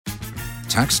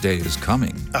Tax day is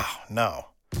coming. Oh, no.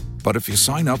 But if you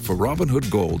sign up for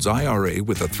Robinhood Gold's IRA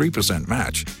with a 3%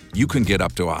 match, you can get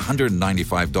up to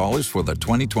 $195 for the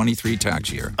 2023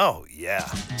 tax year. Oh, yeah.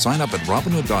 Sign up at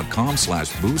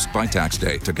Robinhood.com/boost by tax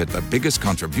day to get the biggest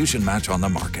contribution match on the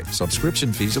market.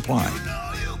 Subscription fees apply.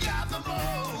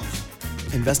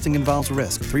 Investing involves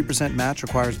risk. 3% match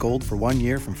requires gold for 1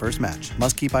 year from first match.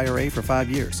 Must keep IRA for 5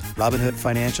 years. Robinhood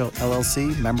Financial,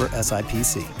 LLC, member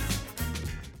SIPC.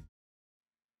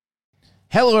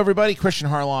 Hello, everybody. Christian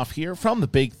Harloff here from The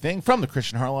Big Thing, from the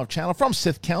Christian Harloff channel, from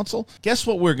Sith Council. Guess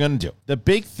what we're going to do? The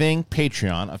Big Thing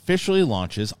Patreon officially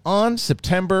launches on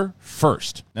September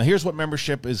 1st. Now, here's what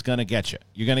membership is going to get you.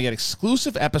 You're going to get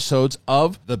exclusive episodes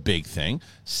of The Big Thing,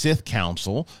 Sith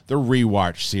Council, the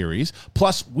Rewatch series,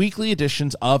 plus weekly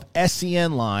editions of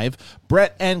SEN Live,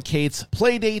 Brett and Kate's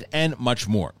Playdate, and much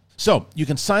more. So you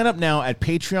can sign up now at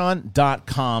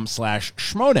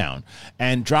patreon.com/schmodown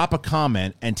and drop a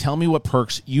comment and tell me what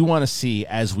perks you want to see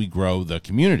as we grow the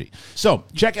community. So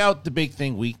check out The Big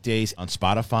Thing weekdays on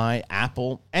Spotify,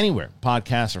 Apple, anywhere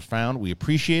podcasts are found. We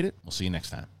appreciate it. We'll see you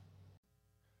next time.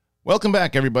 Welcome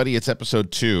back, everybody. It's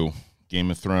episode 2,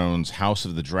 Game of Thrones, House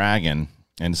of the Dragon.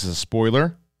 And this is a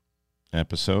spoiler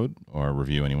episode, or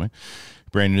review anyway.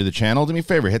 Brand new to the channel, do me a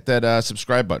favor, hit that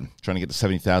subscribe button. Trying to get to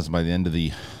 70,000 by the end of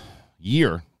the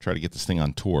year. Try to get this thing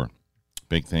on tour.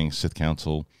 Big Thing, Sith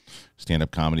Council,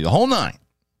 stand-up comedy, the whole 9.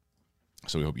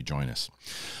 So we hope you join us.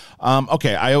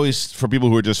 Okay, I always, for people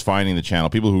who are just finding the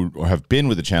channel, people who have been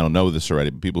with the channel know this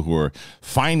already, but people who are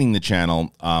finding the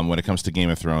channel when it comes to Game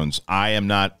of Thrones, I am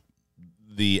not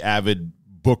the avid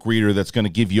book reader that's going to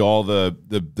give you all the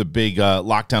big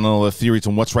lockdown on all the theories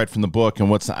on what's right from the book and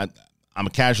what's not. I'm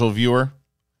a casual viewer.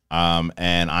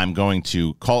 And I'm going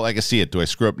to call it like I see it. Do I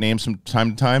screw up names from time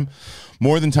to time?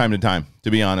 More than time to time,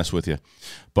 to be honest with you.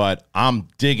 But I'm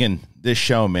digging this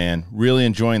show, man. Really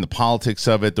enjoying the politics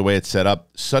of it, the way it's set up.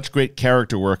 Such great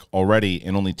character work already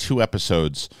in only 2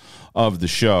 episodes of the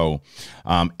show.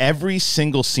 Every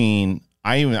single scene,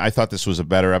 I thought this was a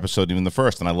better episode even the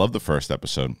first, and I love the first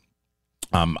episode.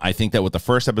 I think that what the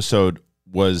first episode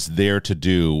was there to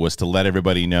do was to let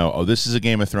everybody know, oh, this is a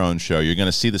Game of Thrones show. You're going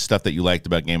to see the stuff that you liked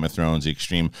about Game of Thrones, the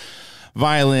extreme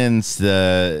violence,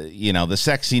 the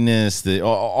sexiness,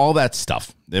 all that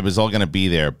stuff. It was all going to be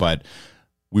there, but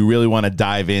we really want to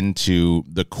dive into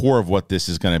the core of what this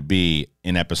is going to be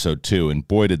in episode 2, and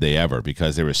boy, did they ever,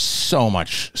 because there was so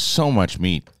much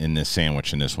meat in this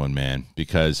sandwich in this one, man,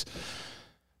 because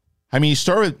you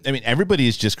start with, everybody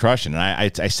is just crushing. And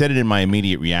I said it in my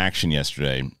immediate reaction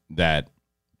yesterday that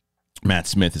Matt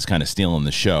Smith is kind of stealing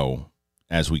the show,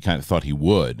 as we kind of thought he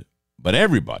would. But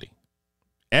everybody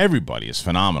is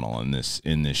phenomenal in this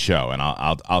show. And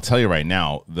I'll tell you right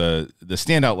now, the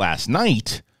standout last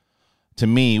night to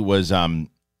me was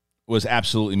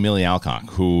absolutely Millie Alcock,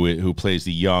 who plays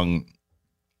the young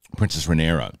Princess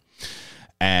Rhaenyra.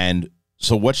 And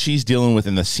so what she's dealing with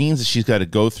and the scenes that she's got to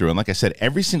go through, and like I said,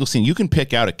 every single scene, you can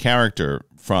pick out a character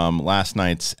from last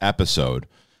night's episode,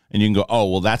 and you can go, oh,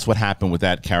 well, that's what happened with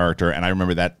that character, and I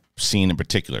remember that scene in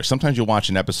particular. Sometimes you'll watch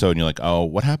an episode and you're like, oh,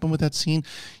 what happened with that scene?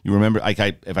 You remember, like,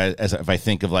 if I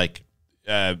think of like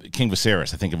King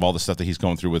Viserys, I think of all the stuff that he's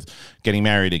going through with getting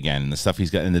married again, and the stuff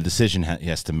he's got, and the decision he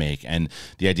has to make, and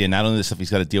the idea not only the stuff he's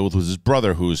got to deal with his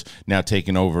brother, who's now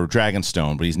taken over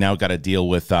Dragonstone, but he's now got to deal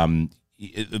with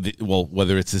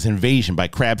whether it's this invasion by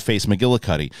Crabface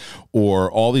McGillicuddy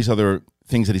or all these other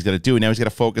things that he's got to do. And now he's got to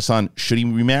focus on, should he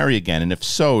remarry again? And if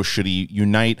so, should he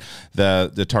unite the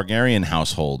Targaryen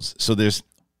households? So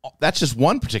that's just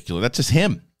one particular, that's just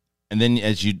him. And then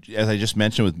as I just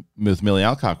mentioned with Millie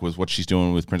Alcock, with what she's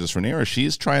doing with Princess Rhaenyra,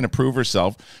 she's trying to prove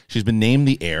herself. She's been named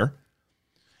the heir.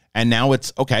 And now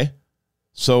it's, okay,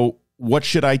 so what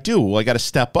should I do? Well, I got to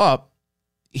step up.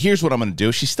 Here's what I'm going to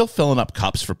do. She's still filling up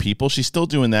cups for people. She's still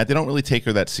doing that. They don't really take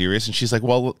her that serious. And she's like,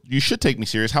 well, you should take me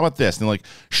serious. How about this? And they're like,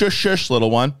 shush, shush, little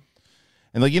one.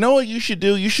 And like, you know what you should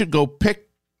do? You should go pick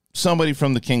somebody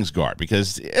from the King's Guard,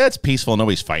 because it's peaceful.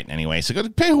 Nobody's fighting anyway. So go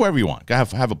pay whoever you want. Go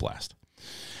have a blast.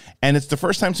 And it's the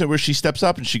first time where she steps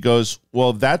up and she goes,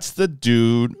 well, that's the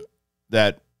dude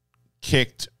that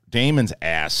kicked Daemon's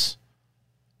ass.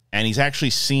 And he's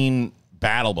actually seen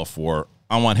battle before.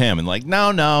 I want him. And like,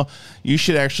 no, you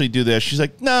should actually do this. She's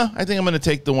like, no, I think I'm going to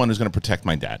take the one who's going to protect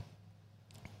my dad.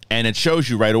 And it shows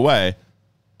you right away,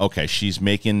 okay, she's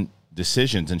making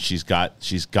decisions, and she's got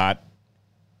that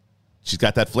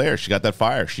flair. She got that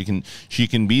fire. She can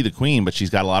be the queen, but she's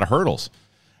got a lot of hurdles.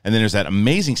 And then there's that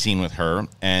amazing scene with her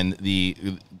and the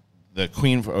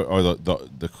queen, or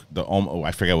the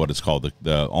I forget what it's called,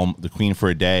 the queen for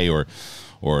a day, or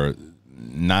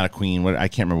not a queen. I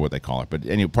can't remember what they call her, but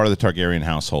anyway, part of the Targaryen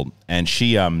household. And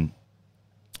she, and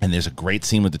there's a great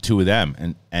scene with the two of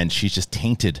them, and she's just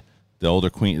tainted. The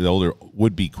older queen, the older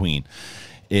would-be queen,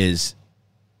 is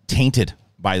tainted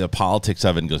by the politics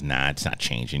of it, and goes, nah, it's not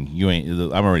changing. You ain't.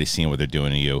 I'm already seeing what they're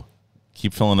doing to you.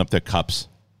 Keep filling up their cups.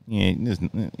 Yeah,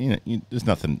 there's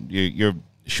nothing. You're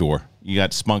sure you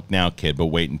got spunk now, kid, but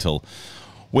wait until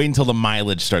the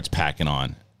mileage starts packing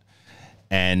on.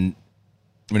 And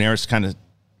Rhaenyra kind of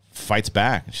fights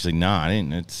back. She's like, nah, I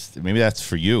didn't. Maybe that's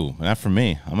for you, but not for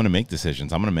me. I'm going to make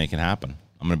decisions. I'm going to make it happen.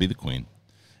 I'm going to be the queen.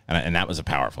 And that was a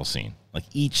powerful scene. Like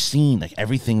each scene, like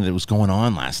everything that was going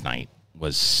on last night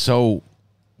was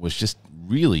just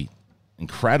really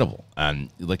incredible. And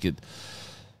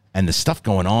and the stuff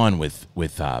going on with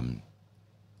the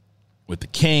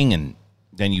king, and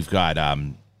then you've got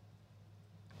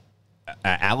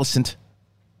Alicent,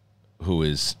 who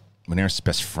is Rhaenyra's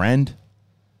best friend.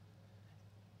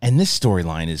 And this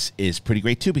storyline is pretty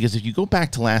great too, because if you go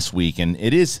back to last week, and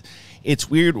it's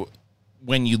weird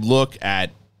when you look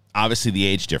at obviously the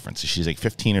age difference. She's like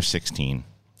 15 or 16,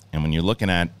 and when you're looking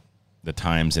at the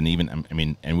times, and even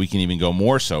and we can even go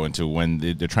more so into when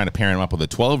they're trying to pair him up with a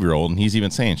 12-year-old, and he's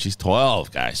even saying she's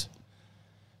 12, guys.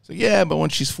 So yeah, but when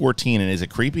she's 14, and is it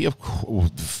creepy? Of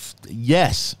course,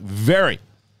 yes, very.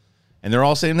 And they're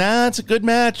all saying, nah, it's a good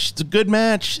match. It's a good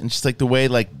match. And just like the way,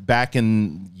 like back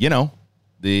in,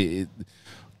 the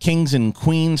kings and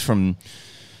queens from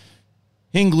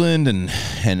England,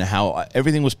 and how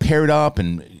everything was paired up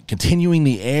and continuing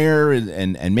the air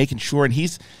and making sure. And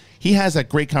he has that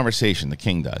great conversation, the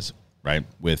king does, right,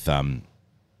 with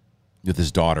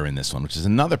his daughter in this one, which is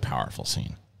another powerful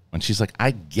scene. When she's like,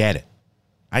 I get it.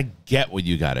 I get what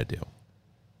you got to do.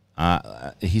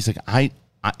 He's like,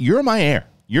 you're my heir.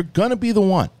 You're going to be the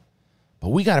one. But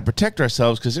we got to protect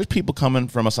ourselves because there's people coming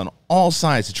from us on all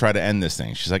sides to try to end this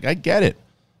thing. She's like, I get it.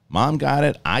 Mom got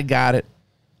it. I got it.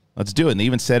 Let's do it. And they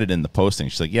even said it in the posting.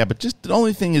 She's like, yeah, but just the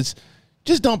only thing is,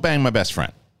 just don't bang my best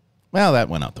friend. Well, that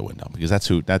went out the window because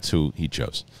that's who he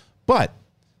chose. But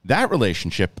that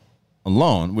relationship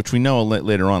alone, which we know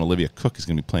later on Olivia Cooke is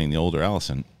going to be playing the older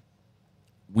Alicent,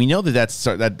 we know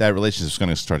that relationship is going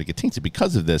to start to get tainted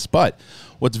because of this. But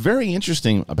what's very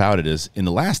interesting about it is in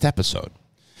the last episode,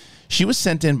 she was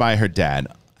sent in by her dad,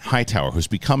 Hightower, who's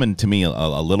becoming to me a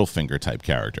Littlefinger type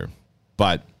character,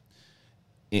 but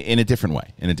in a different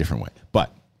way.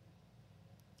 But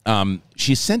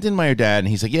she's sent in by her dad, and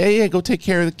he's like, yeah, go take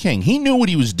care of the king. He knew what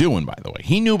he was doing, by the way.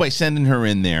 He knew by sending her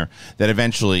in there that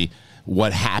eventually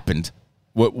what happened,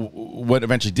 what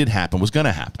eventually did happen was going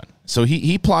to happen. So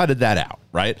he plotted that out,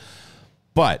 right?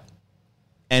 But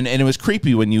and it was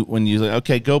creepy when you like,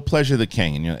 okay, go pleasure the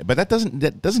king, and you're like, but that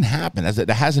doesn't happen. That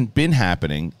hasn't been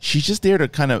happening. She's just there to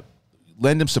kind of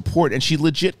lend him support, and she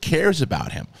legit cares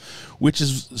about him, which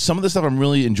is some of the stuff I'm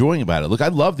really enjoying about it. Look, I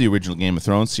love the original Game of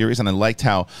Thrones series, and I liked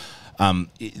how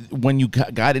when you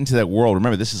got into that world,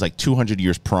 remember, this is like 200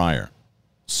 years prior.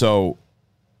 So,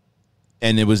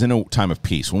 and it was in a time of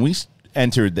peace. When we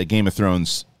entered the Game of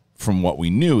Thrones, from what we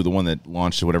knew, the one that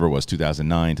launched, whatever it was,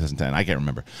 2009, 2010, I can't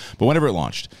remember. But whenever it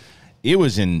launched, it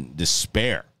was in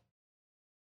despair.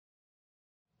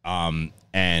 And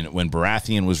when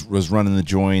Baratheon was running the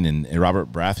joint, and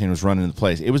Robert Baratheon was running the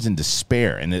place, it was in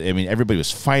despair. And everybody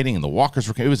was fighting, and the walkers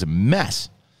were, it was a mess.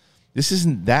 This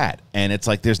isn't that. And it's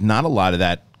like there's not a lot of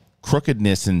that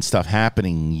crookedness and stuff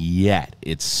happening yet.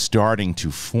 It's starting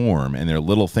to form, and there are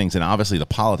little things. And obviously the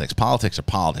politics are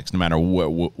politics, no matter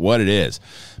what it is.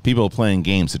 People are playing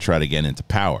games to try to get into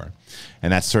power.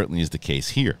 And that certainly is the case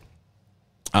here.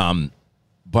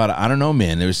 But I don't know,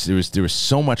 man. There was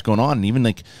so much going on, and even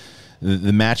like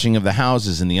the matching of the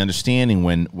houses and the understanding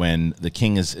when the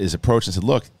king is approached and said,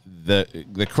 look,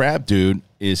 the crab dude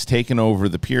is taking over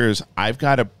the peers. I've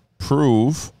got to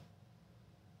prove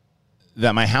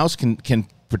that my house can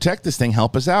protect this thing,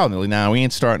 help us out. And they're like, nah, we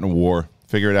ain't starting a war.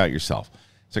 Figure it out yourself.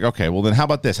 It's like, okay, well then how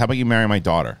about this? How about you marry my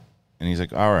daughter? And he's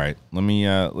like, all right, let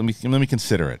me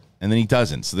consider it. And then he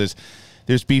doesn't. So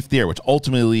there's beef there, which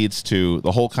ultimately leads to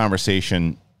the whole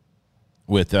conversation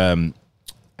with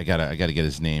I gotta get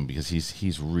his name because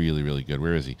he's really, really good.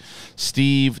 Where is he?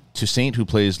 Steve Toussaint, who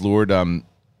plays Lord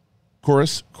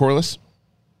Corlys.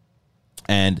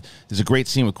 And there's a great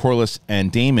scene with Corlys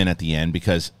and Daemon at the end,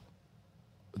 because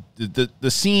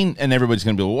the scene, and everybody's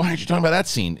going to be like, why aren't you talking about that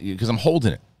scene? Because I'm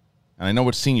holding it, and I know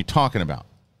what scene you're talking about.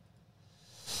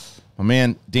 My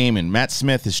man, Daemon, Matt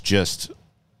Smith is just,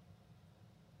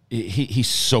 he's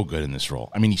so good in this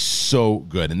role. I mean, he's so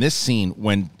good. In this scene,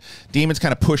 when Daemon's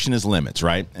kind of pushing his limits,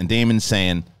 right? And Daemon's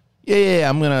saying, yeah,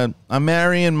 I'm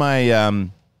marrying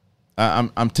my,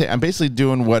 I'm basically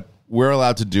doing what we're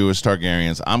allowed to do as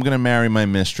Targaryens. I'm going to marry my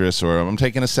mistress, or I'm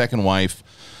taking a second wife.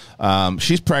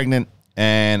 She's pregnant,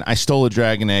 and I stole a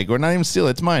dragon egg, or not even steal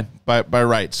it. It's mine by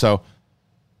right. So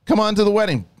come on to the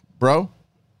wedding, bro.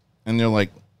 And they're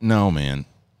like, no, man,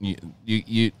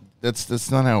 you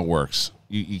that's not how it works.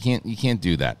 You can't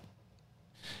do that.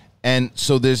 And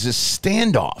so there's this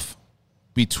standoff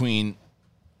between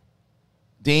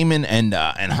Daemon and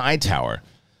Hightower,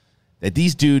 that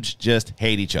these dudes just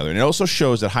hate each other. And it also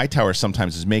shows that Hightower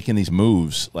sometimes is making these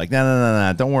moves like,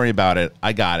 no, don't worry about it.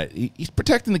 I got it. He's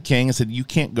protecting the king and said, you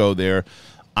can't go there.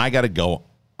 I got to go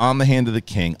on the hand of the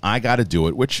king. I got to do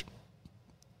it, which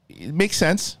it makes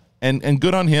sense. And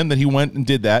good on him that he went and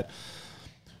did that.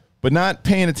 But not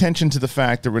paying attention to the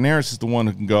fact that Rhaenyra is the one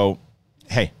who can go,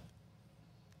 hey,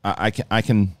 I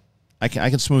can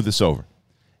smooth this over.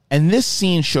 And this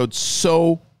scene showed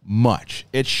so much.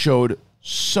 It showed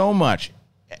so much.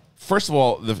 First of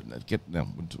all,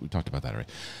 we talked about that already.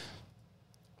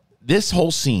 This whole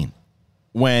scene,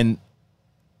 when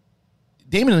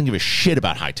Daemon doesn't give a shit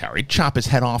about Hightower. He'd chop his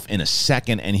head off in a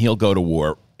second, and he'll go to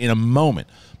war in a moment.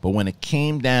 But when it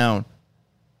came down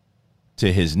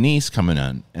to his niece coming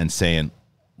on and saying,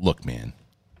 look, man,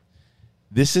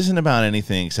 this isn't about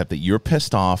anything except that you're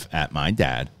pissed off at my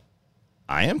dad.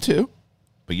 I am too.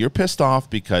 But you're pissed off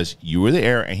because you were the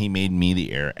heir and he made me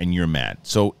the heir, and you're mad.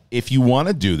 So if you want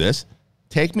to do this,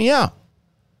 take me out.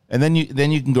 And then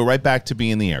you can go right back to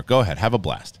being the heir. Go ahead, have a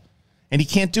blast. And he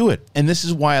can't do it. And this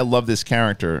is why I love this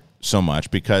character so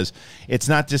much, because it's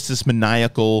not just this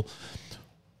maniacal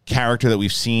character that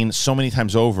we've seen so many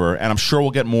times over, and I'm sure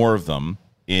we'll get more of them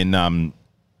in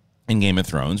Game of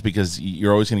Thrones, because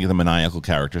you're always going to get the maniacal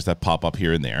characters that pop up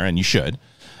here and there, and you should.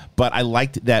 But I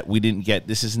liked that we didn't get,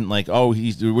 this isn't like, oh,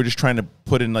 we're just trying to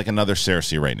put in like another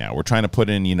Cersei right now. We're trying to put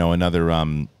in, another,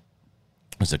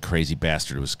 was a crazy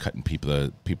bastard who was cutting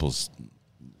people's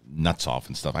nuts off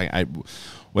and stuff.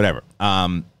 Whatever.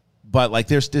 But like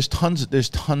there's tons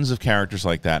of characters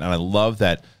like that. And I love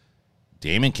that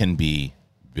Daemon can be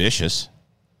vicious,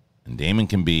 and Daemon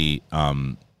can be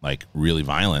like really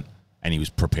violent, and he was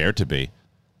prepared to be,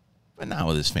 but not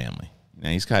with his family.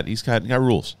 He's got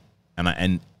rules.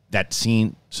 And that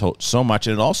scene so much,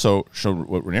 and it also showed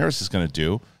what Rhaenyra is going to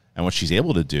do and what she's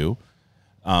able to do.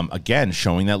 Again,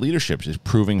 showing that leadership, is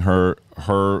proving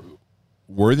her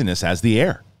worthiness as the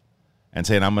heir, and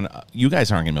saying, you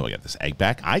guys aren't going to be able to get this egg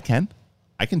back. I can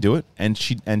do it, and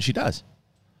she does.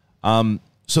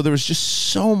 So there was just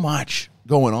so much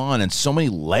going on and so many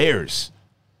layers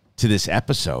to this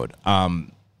episode,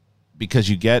 because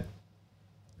you get.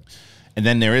 And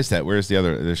then there is that. Where's the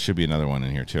other? There should be another one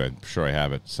in here too. I'm sure I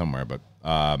have it somewhere, but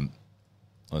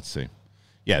let's see.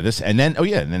 Yeah, this, and then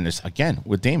and then there's again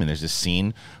with Daemon. There's this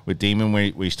scene with Daemon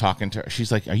where he's talking to her.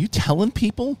 She's like, "Are you telling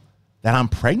people that I'm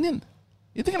pregnant?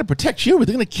 They're going to protect you, or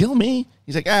they're going to kill me?"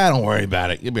 He's like, "Don't worry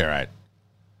about it. You'll be all right."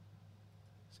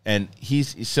 And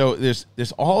so there's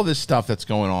all this stuff that's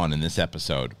going on in this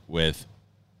episode with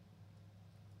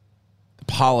the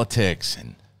politics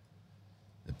and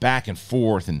the back and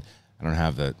forth, and I don't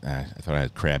have I thought I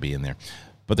had Crabby in there.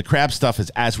 But the crab stuff is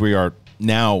as we are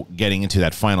now getting into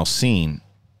that final scene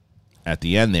at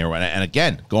the end there. And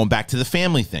again, going back to the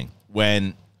family thing.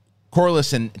 When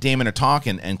Corlys and Daemon are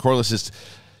talking, and Corlys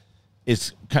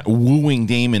is kind of wooing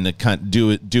Daemon to kind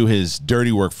of do his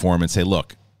dirty work for him and say,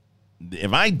 look,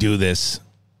 if I do this,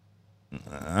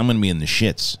 I'm going to be in the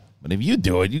shits. But if you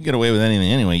do it, you get away with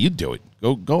anything anyway. You do it.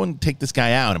 Go and take this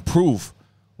guy out and prove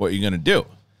what you're going to do.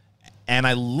 And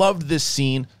I loved this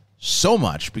scene so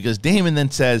much because Daemon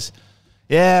then says,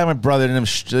 yeah, my brother,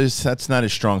 that's not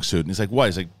his strong suit. And he's like, what?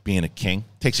 He's like, being a king.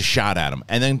 Takes a shot at him.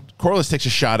 And then Corlys takes a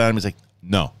shot at him. He's like,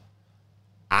 no,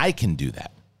 I can do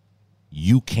that.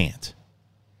 You can't.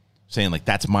 Saying like,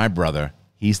 that's my brother.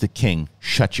 He's the king.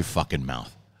 Shut your fucking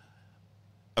mouth.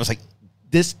 I was like,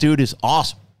 this dude is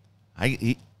awesome.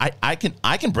 I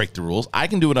can break the rules. I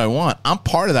can do what I want. I'm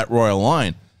part of that royal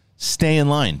line. Stay in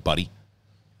line, buddy.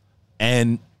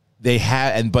 And they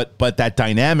have, but that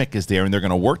dynamic is there, and they're going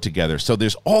to work together. So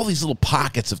there's all these little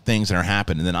pockets of things that are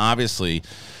happening, and then obviously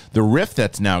the rift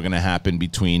that's now going to happen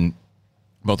between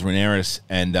both Rhaenyra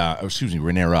and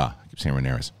Rhaenyra. I keep saying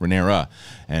Rhaenyra,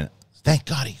 and thank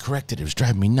God he corrected it. It was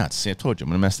driving me nuts. See, I told you I'm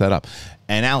going to mess that up.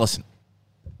 And Alicent,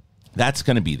 that's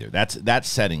going to be there. That's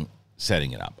setting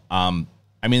it up. I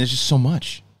mean, there's just so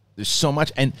much. There's so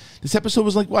much, and this episode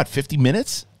was like what, 50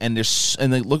 minutes, and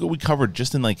look what we covered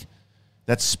just in like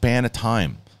that span of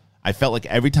time. I felt like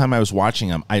every time I was watching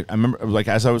them, I remember like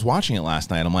as I was watching it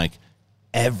last night, I'm like,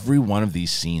 every one of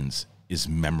these scenes is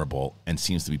memorable and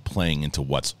seems to be playing into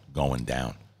what's going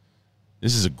down.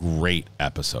 This is a great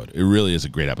episode. It really is a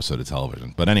great episode of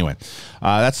television. But anyway,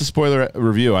 that's the spoiler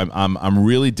review. I'm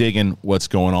really digging what's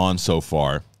going on so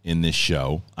far in this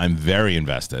show. I'm very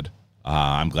invested.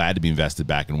 I'm glad to be invested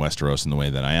back in Westeros in the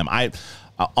way that I am. I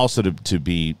also to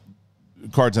be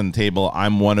cards on the table.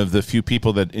 I'm one of the few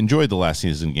people that enjoyed the last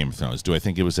season of Game of Thrones. Do I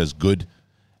think it was as good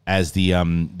as the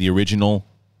original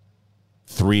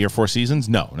 3 or 4 seasons?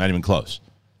 No, not even close.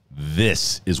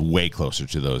 This is way closer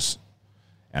to those.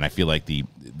 And I feel like the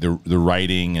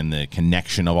writing and the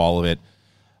connection of all of it.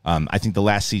 I think the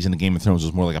last season of Game of Thrones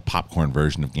was more like a popcorn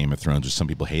version of Game of Thrones, which some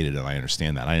people hated, and I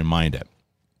understand that. I didn't mind it,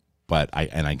 but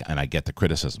I get the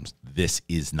criticisms. This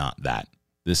is not that.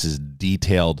 This is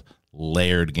detailed,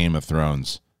 layered Game of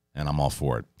Thrones, and I'm all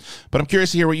for it. But I'm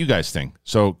curious to hear what you guys think.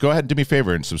 So go ahead and do me a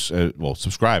favor and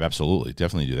subscribe. Absolutely,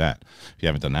 definitely do that. If you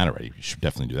haven't done that already, you should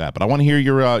definitely do that. But I want to hear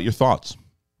your thoughts.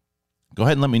 Go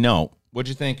ahead and let me know what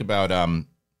you think about the.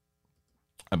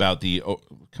 Oh,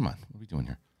 come on, what are we doing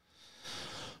here?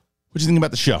 What do you think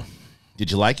about the show?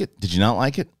 Did you like it? Did you not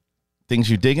like it? Things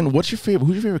you're digging? What's your favorite?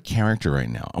 Who's your favorite character right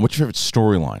now? And what's your favorite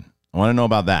storyline? I want to know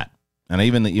about that. And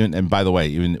and by the way,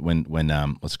 even when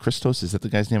what's Christos? Is that the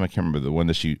guy's name? I can't remember, the one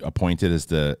that she appointed as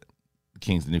the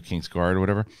new King's Guard or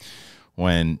whatever.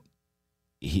 When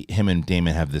him and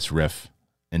Daemon have this riff,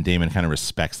 and Daemon kind of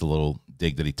respects the little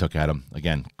dig that he took at him.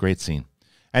 Again, great scene.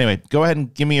 Anyway, go ahead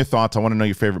and give me your thoughts. I want to know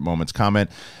your favorite moments.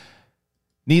 Comment.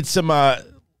 Need some.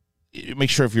 Make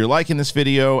sure if you're liking this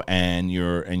video and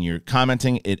you're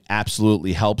commenting, it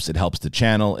absolutely helps. It helps the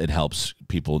channel. It helps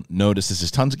people notice. This is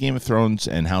tons of Game of Thrones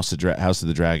and House of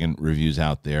the Dragon reviews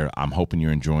out there. I'm hoping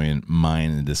you're enjoying mine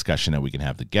and the discussion that we can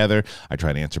have together. I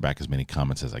try to answer back as many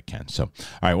comments as I can. So, all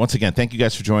right, once again, thank you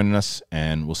guys for joining us,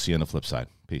 and we'll see you on the flip side.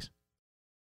 Peace.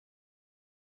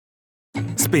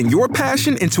 Spin your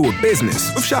passion into a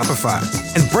business with Shopify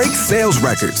and break sales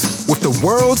records with the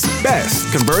world's best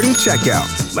converting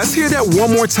checkout. Let's hear that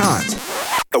one more time.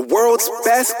 The world's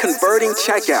best converting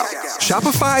checkout.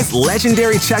 Shopify's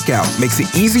legendary checkout makes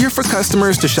it easier for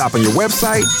customers to shop on your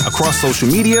website, across social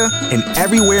media, and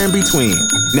everywhere in between.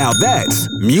 Now that's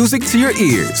music to your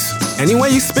ears. Any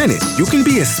way you spin it, you can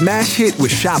be a smash hit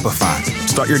with Shopify.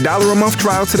 Start your $1 a month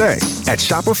trial today at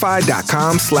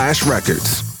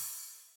shopify.com/records.